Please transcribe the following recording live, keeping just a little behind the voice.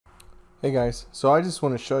Hey guys, so I just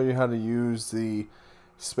want to show you how to use the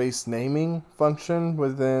space naming function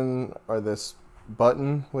within, or this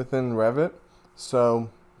button within Revit.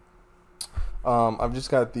 So I've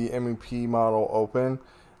just got the MEP model open,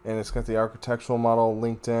 and it's got the architectural model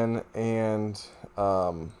linked in, and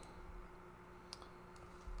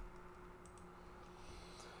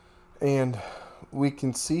we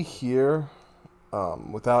can see here,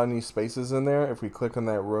 without any spaces in there, if we click on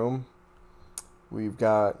that room, we've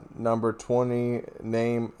got number 20,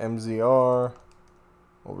 name MZR.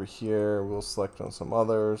 Over here, we'll select on some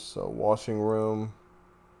others. So washing room.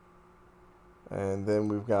 And then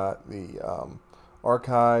we've got the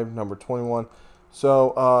archive, number 21.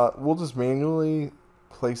 So we'll just manually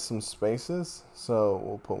place some spaces. So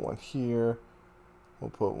we'll put one here. We'll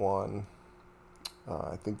put one,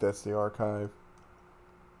 I think that's the archive.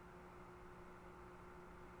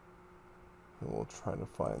 And we'll try to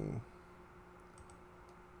find...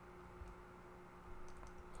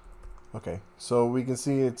 Okay, so we can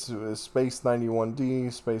see it's space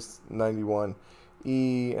 91D, space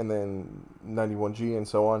 91E, and then 91G, and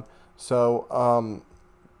so on. So,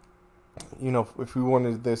 you know, if we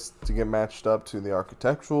wanted this to get matched up to the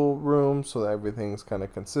architectural room so that everything's kind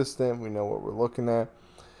of consistent, we know what we're looking at,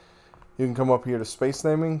 you can come up here to space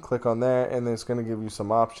naming, click on that, and then it's going to give you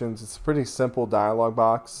some options. It's a pretty simple dialog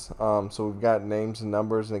box. So we've got names and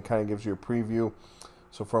numbers, and it kind of gives you a preview.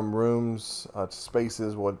 So from rooms to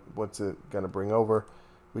spaces, what's it going to bring over?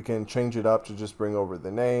 We can change it up to just bring over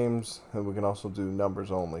the names, and we can also do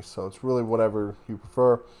numbers only. So it's really whatever you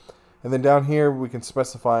prefer. And then down here, we can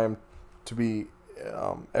specify them to be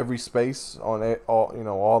every space on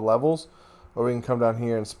all levels, or we can come down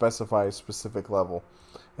here and specify a specific level.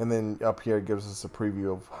 And then up here, it gives us a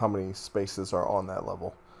preview of how many spaces are on that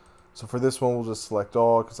level. So for this one, we'll just select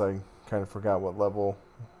all because I kind of forgot what level.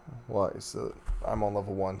 Well, I'm on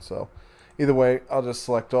level 1, so either way, I'll just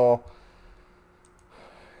select all.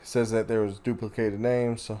 It says that there was duplicated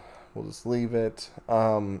names, so we'll just leave it.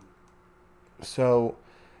 So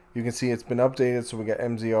you can see it's been updated. So we got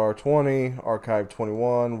MZR 20, archive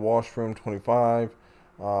 21, washroom 25,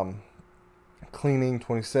 cleaning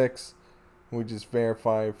 26. We just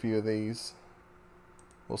verify a few of these.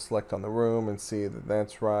 We'll select on the room and see that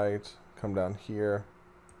that's right. Come down here.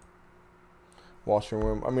 Washing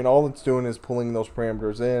room. I mean, all it's doing is pulling those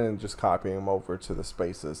parameters in and just copying them over to the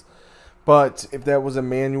spaces. But if that was a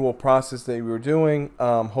manual process that you were doing,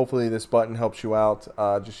 hopefully this button helps you out.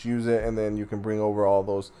 Just use it, and then you can bring over all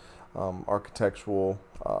those architectural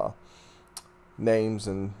names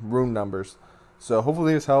and room numbers. So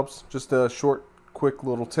hopefully this helps. Just a short, quick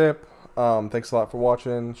little tip. Thanks a lot for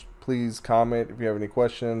watching. Please comment if you have any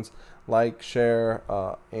questions. Like, share,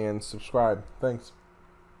 and subscribe. Thanks.